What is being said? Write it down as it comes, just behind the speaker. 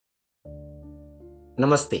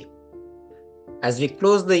Namaste. As we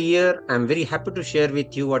close the year, I'm very happy to share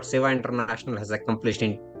with you what Sewa International has accomplished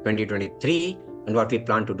in 2023 and what we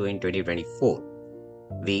plan to do in 2024.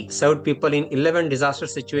 We served people in 11 disaster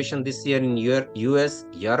situations this year in US,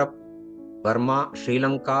 Europe, Burma, Sri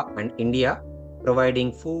Lanka, and India,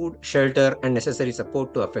 providing food, shelter, and necessary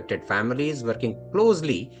support to affected families, working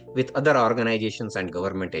closely with other organizations and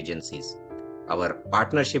government agencies. Our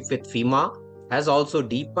partnership with FEMA has also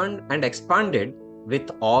deepened and expanded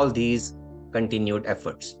with all these continued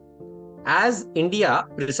efforts. As India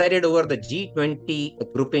presided over the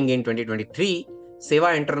G20 grouping in 2023,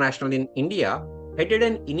 Sewa International in India headed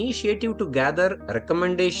an initiative to gather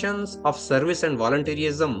recommendations of service and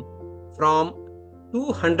volunteerism from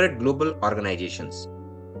 200 global organizations.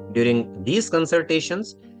 During these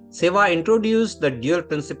consultations, Sewa introduced the dual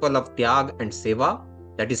principle of Tyag and Seva,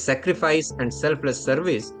 that is sacrifice and selfless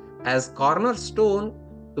service, as cornerstone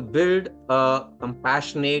to build a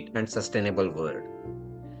compassionate and sustainable world.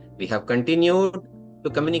 We have continued to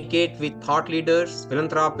communicate with thought leaders,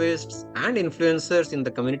 philanthropists, and influencers in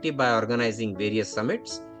the community by organizing various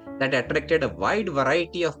summits that attracted a wide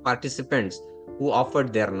variety of participants who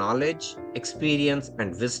offered their knowledge, experience,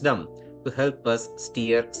 and wisdom to help us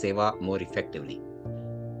steer Seva more effectively.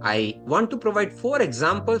 I want to provide 4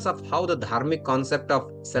 examples of how the dharmic concept of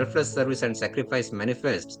selfless service and sacrifice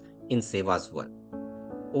manifests in Seva's work.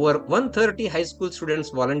 Over 130 high school students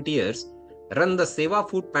volunteers run the Seva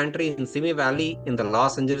Food Pantry in Simi Valley in the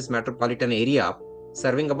Los Angeles metropolitan area,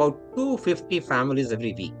 serving about 250 families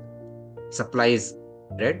every week. It supplies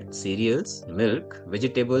bread, cereals, milk,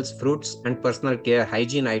 vegetables, fruits, and personal care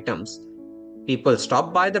hygiene items. People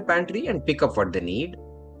stop by the pantry and pick up what they need.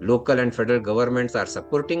 Local and federal governments are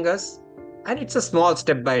supporting us, and it's a small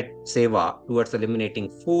step by Seva towards eliminating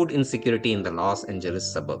food insecurity in the Los Angeles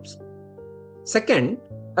suburbs. Second,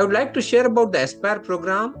 I would like to share about the Aspire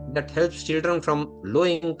program that helps children from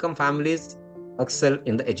low-income families excel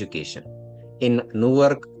in the education. In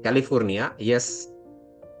Newark, California, yes,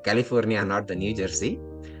 California, not the New Jersey,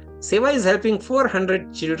 Seva is helping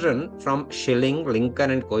 400 children from Schilling,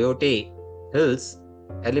 Lincoln, and Coyote Hills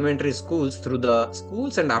elementary schools through the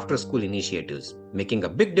schools and after-school initiatives, making a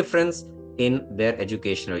big difference in their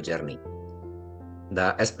educational journey.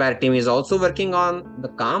 The Aspire team is also working on the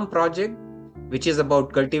CALM project, which is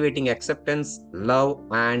about cultivating acceptance, love,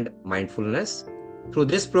 and mindfulness. Through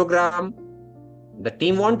this program, the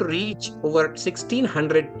team wants to reach over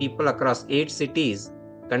 1,600 people across 8 cities,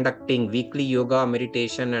 conducting weekly yoga,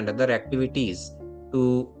 meditation, and other activities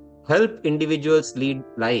to help individuals lead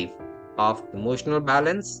life of emotional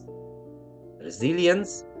balance,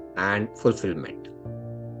 resilience, and fulfillment.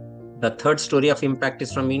 The third story of impact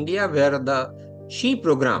is from India, where the SHE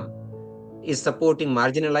program is supporting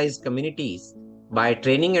marginalized communities by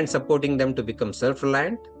training and supporting them to become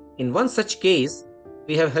self-reliant. In one such case,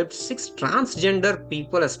 we have helped 6 transgender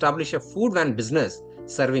people establish a food van business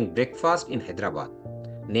serving breakfast in Hyderabad,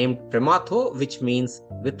 named Prematho, which means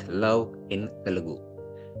with love in Telugu.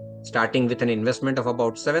 Starting with an investment of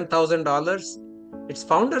about $7,000, its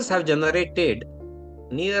founders have generated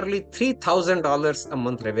nearly $3,000 a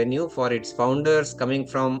month revenue for its founders coming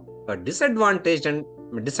from a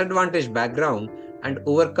disadvantaged background and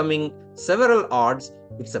overcoming several odds.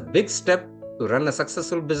 It's a big step to run a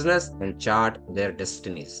successful business and chart their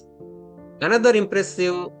destinies. Another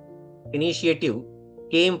impressive initiative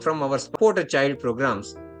came from our Support a Child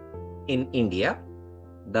programs in India.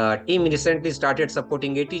 The team recently started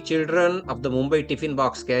supporting 80 children of the Mumbai tiffin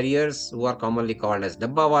box carriers, who are commonly called as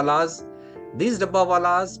Dabbawalas. These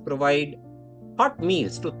Dabbawalas provide hot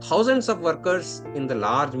meals to thousands of workers in the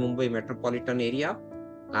large Mumbai metropolitan area.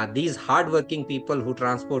 These hard-working people who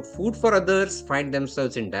transport food for others find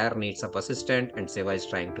themselves in dire needs of assistance, and Seva is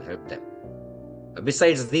trying to help them.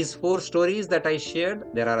 Besides these 4 stories that I shared,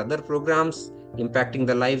 there are other programs impacting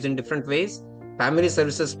the lives in different ways. Family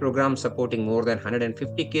Services Program supporting more than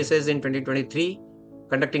 150 cases in 2023,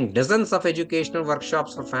 conducting dozens of educational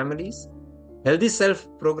workshops for families. Healthy Self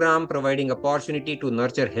Program providing opportunity to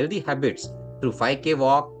nurture healthy habits through 5K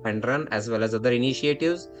walk and run, as well as other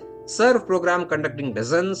initiatives. Serve Program conducting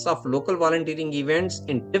dozens of local volunteering events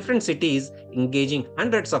in different cities, engaging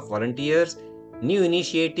hundreds of volunteers. New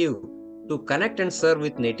initiative to connect and serve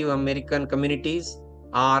with Native American communities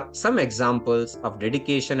are some examples of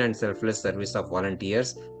dedication and selfless service of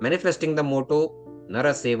volunteers, manifesting the motto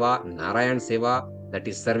Nara Seva, Narayan Seva, that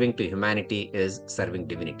is, serving to humanity is serving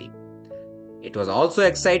divinity. It was also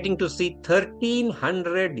exciting to see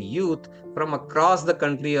 1,300 youth from across the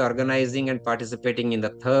country organizing and participating in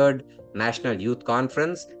the 3rd National Youth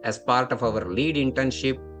Conference as part of our lead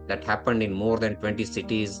internship that happened in more than 20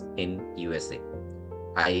 cities in USA.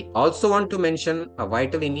 I also want to mention a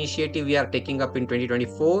vital initiative we are taking up in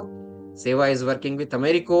 2024. Seva is working with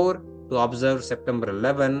AmeriCorps to observe September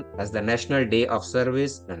 11 as the National Day of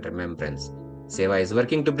Service and Remembrance. Seva is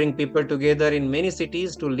working to bring people together in many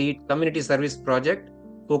cities to lead community service projects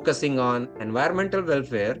focusing on environmental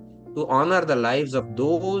welfare to honor the lives of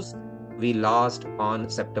those we lost on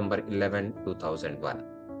September 11, 2001.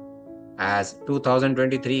 As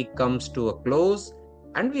 2023 comes to a close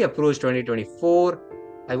and we approach 2024,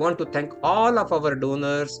 I want to thank all of our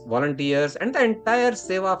donors, volunteers, and the entire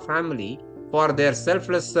Seva family for their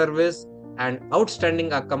selfless service and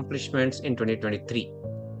outstanding accomplishments in 2023.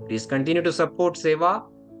 Please continue to support Seva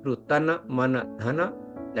through Tana Mana Dhana,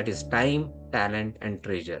 that is time, talent, and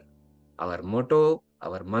treasure. Our motto,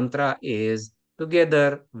 our mantra is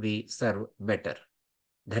Together we serve better.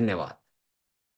 Dhanyavad.